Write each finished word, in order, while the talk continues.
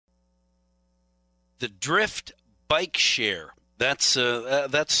the Drift Bike Share. That's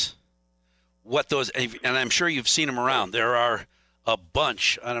what those, and I'm sure you've seen them around. There are a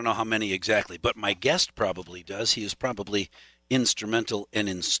bunch. I don't know how many exactly, but my guest probably does. He is probably instrumental in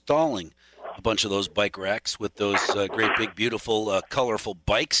installing a bunch of those bike racks with those great big, beautiful, colorful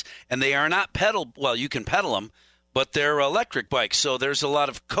bikes. And they are not pedal. Well, you can pedal them, but they're electric bikes. So there's a lot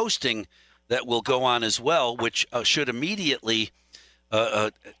of coasting that will go on as well, which should immediately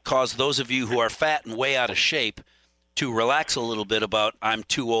cause those of you who are fat and way out of shape to relax a little bit about I'm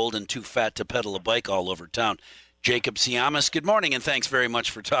too old and too fat to pedal a bike all over town. Jacob Sciammas, good morning, and thanks very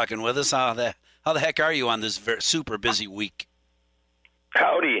much for talking with us. How the heck are you on this super busy week?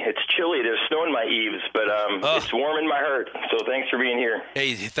 Howdy. It's chilly. There's snow in my eaves, but it's warm in my heart, so thanks for being here.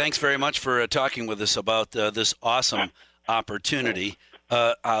 Hey, thanks very much for talking with us about this awesome opportunity.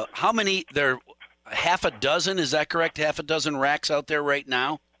 How many, there half a dozen, is that correct? Half a dozen racks out there right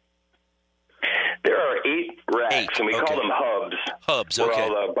now? There are 8 racks, and we call them hubs. Hubs, where okay.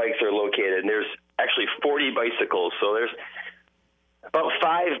 all the bikes are located. And there's actually 40 bicycles, so there's about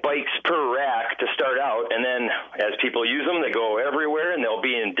 5 bikes per rack to start out, and then as people use them, they go everywhere, and they'll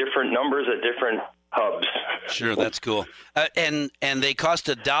be in different numbers at different hubs. Sure, that's cool. And they cost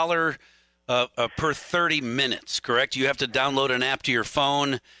 $1 per 30 minutes, correct? You have to download an app to your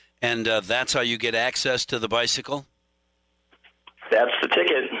phone, and that's how you get access to the bicycle? That's the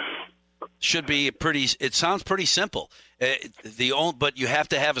ticket. Should be it sounds pretty simple. But you have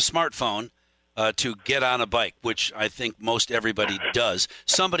to have a smartphone to get on a bike, which I think most everybody does.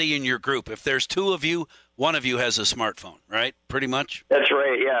 Somebody in your group, if there's 2 of you, one of you has a smartphone, right? Pretty much? That's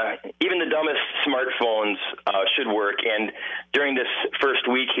right, yeah. Even the dumbest smartphones should work. And during this first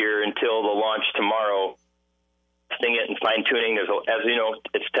week here until the launch tomorrow, testing it and fine-tuning, as you know,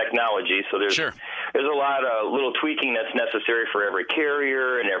 it's technology, so there's a lot of little tweaking that's necessary for every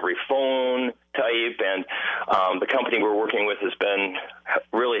carrier and every phone type, and the company we're working with has been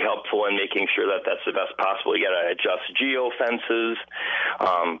really helpful in making sure that that's the best possible. You got to adjust geo fences,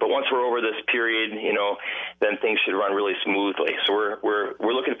 but once we're over this period, then things should run really smoothly. So we're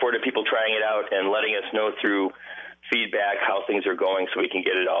looking forward to people trying it out and letting us know through feedback how things are going so we can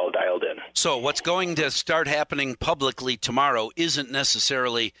get it all dialed in. So what's going to start happening publicly tomorrow isn't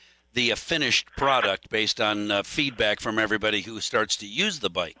necessarily the finished product based on feedback from everybody who starts to use the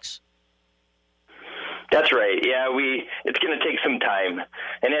bikes. That's right. Yeah, it's going to take some time.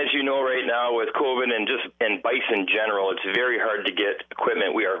 And as you know right now with COVID and bikes in general, it's very hard to get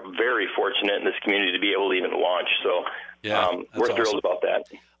equipment. We are very fortunate in this community to be able to even launch. So we're thrilled about that.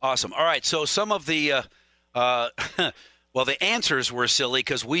 Awesome. All right. So some of the well, the answers were silly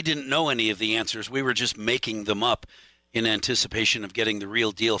because we didn't know any of the answers. We were just making them up in anticipation of getting the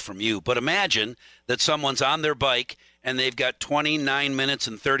real deal from you. But imagine that someone's on their bike and they've got 29 minutes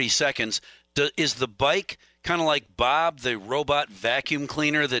and 30 seconds. Is the bike kind of like Bob, the robot vacuum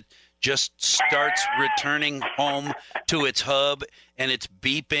cleaner that just starts returning home to its hub and it's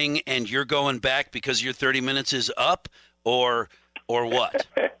beeping and you're going back because your 30 minutes is up, or what?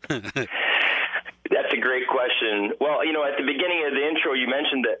 That's a great question. Well, at the beginning of the intro, you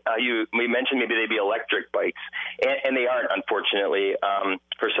mentioned that we mentioned maybe they'd be electric bikes, and they aren't, unfortunately.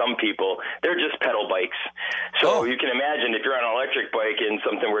 For some people, they're just pedal bikes. So you can imagine if you're on an electric bike and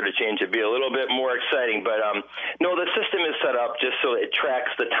something were to change, it'd be a little bit more exciting. But no, the system is set up just so it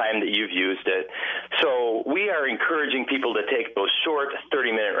tracks the time that you've used it. So we are encouraging people to take those short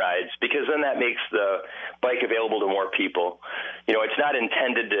 30-minute rides because then that makes the bike available to more people. It's not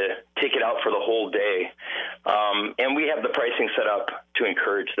intended to take it out for the whole day. And we have the pricing set up to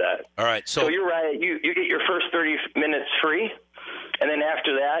encourage that. All right. So you're right. You get your first 30 minutes free. And then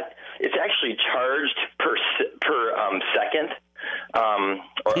after that, it's actually charged per second.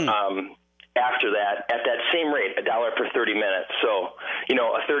 After that, at that same rate, $1 per 30 minutes. So,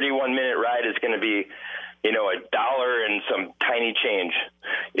 a 31-minute ride is going to be, $1 and some tiny change,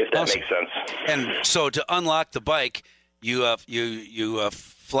 if that makes sense. And so to unlock the bike, you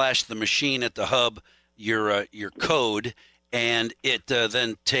flash the machine at the hub, your code, and it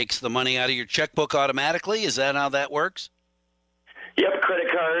then takes the money out of your checkbook automatically. Is that how that works? Yep, credit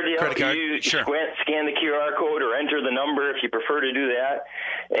card. Yep. Credit card, You sure. Scan the QR code or enter the number if you prefer to do that,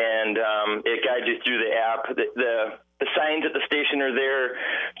 and it guides you through the app. The signs at the station are there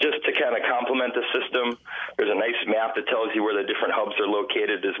just to kind of complement the system. There's a nice map that tells you where the different hubs are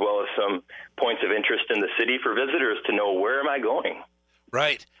located, as well as some points of interest in the city for visitors to know where am I going.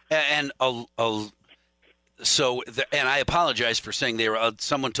 Right, and and I apologize for saying they were.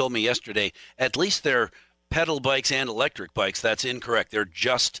 Someone told me yesterday at least they're pedal bikes and electric bikes. That's incorrect. They're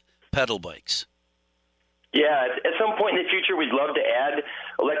just pedal bikes. Yeah, at some point in the future, we'd love to add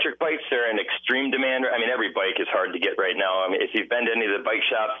electric bikes are in extreme demand. I mean, every bike is hard to get right now. I mean, if you've been to any of the bike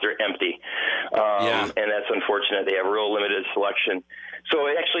shops, they're empty. And that's unfortunate. They have a real limited selection. So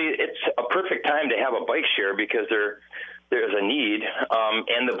actually, it's a perfect time to have a bike share because there's a need,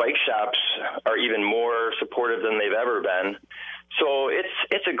 and the bike shops are even more supportive than they've ever been. So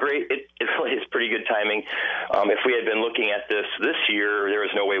it's a great, it really is pretty good timing. If we had been looking at this year, there was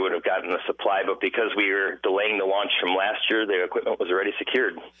no way we would have gotten the supply, but because we were delaying the launch from last year, the equipment was already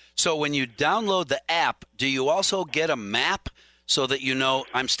secured. So when you download the app, do you also get a map so that you know,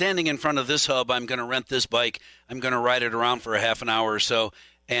 I'm standing in front of this hub, I'm going to rent this bike, I'm going to ride it around for a half an hour or so,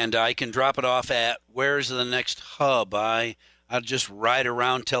 and I can drop it off at, where's the next hub? I'll just ride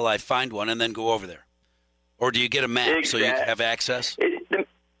around till I find one and then go over there. Or do you get a map so you have access?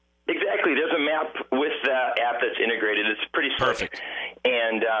 Exactly. There's a map with the app that's integrated. It's pretty slick. Perfect.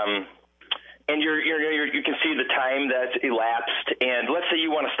 And you can see the time that's elapsed. And let's say you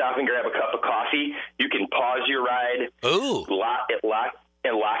want to stop and grab a cup of coffee. You can pause your ride. Ooh. Lock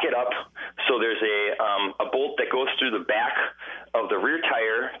it up. So there's a bolt that goes through the back of the rear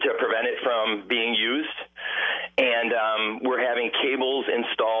tire to prevent it from being used. And we're having cables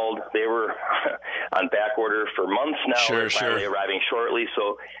installed. They were on back order for months now. They're finally arriving shortly.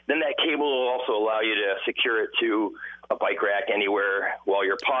 So then that cable will also allow you to secure it to a bike rack anywhere while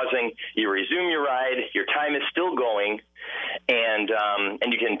you're pausing. You resume your ride. Your time is still going, and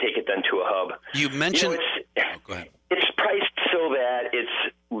you can take it then to a hub. You mentioned. Go ahead. It's priced so that it's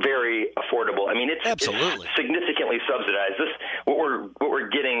very affordable. I mean, it's significantly subsidized. What we're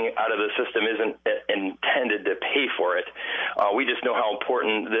getting out of the system isn't intended to pay for it. We just know how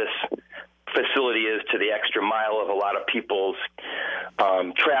important this facility is to the extra mile of a lot of people's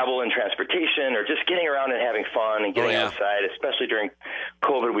travel and transportation, or just getting around and having fun and getting outside. Especially during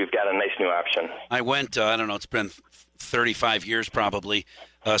COVID, we've got a nice new option. I went. I don't know. It's been 35 years probably.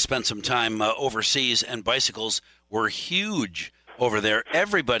 Spent some time overseas, and bicycles were huge over there.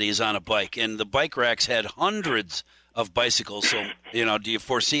 Everybody's on a bike, and the bike racks had hundreds of bicycles. So, do you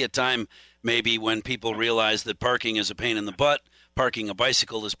foresee a time maybe when people realize that parking is a pain in the butt? Parking a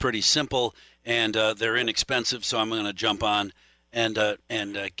bicycle is pretty simple, and they're inexpensive, so I'm going to jump on and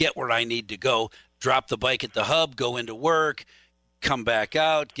get where I need to go, drop the bike at the hub, go into work, come back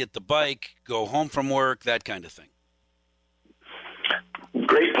out, get the bike, go home from work, that kind of thing.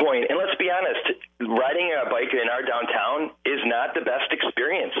 Great point. And let's be honest, riding a bike in our downtown is not the best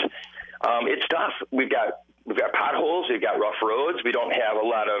experience. It's tough. We've got potholes. We've got rough roads. We don't have a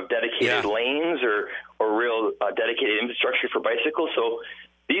lot of dedicated lanes or real dedicated infrastructure for bicycles. So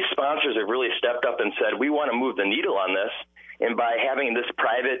these sponsors have really stepped up and said, we want to move the needle on this. And by having this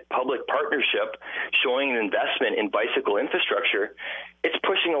private-public partnership showing an investment in bicycle infrastructure, it's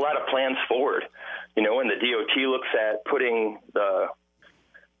pushing a lot of plans forward. When the DOT looks at putting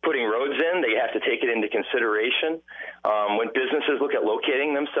roads in, they have to take it into consideration. When businesses look at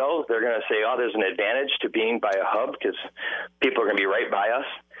locating themselves, they're going to say, there's an advantage to being by a hub because people are going to be right by us.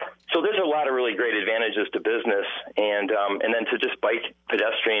 So there's a lot of really great advantages to business and then to just bike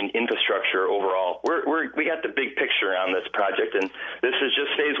pedestrian infrastructure overall. We got the big picture on this project, and this is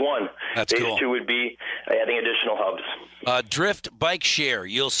just phase one. That's phase cool. 2 would be adding additional hubs. Drift Bike Share.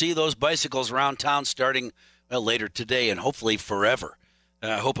 You'll see those bicycles around town starting later today and hopefully forever.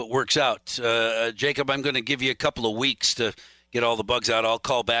 I hope it works out. Jacob, I'm going to give you a couple of weeks to get all the bugs out. I'll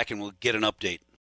call back and we'll get an update.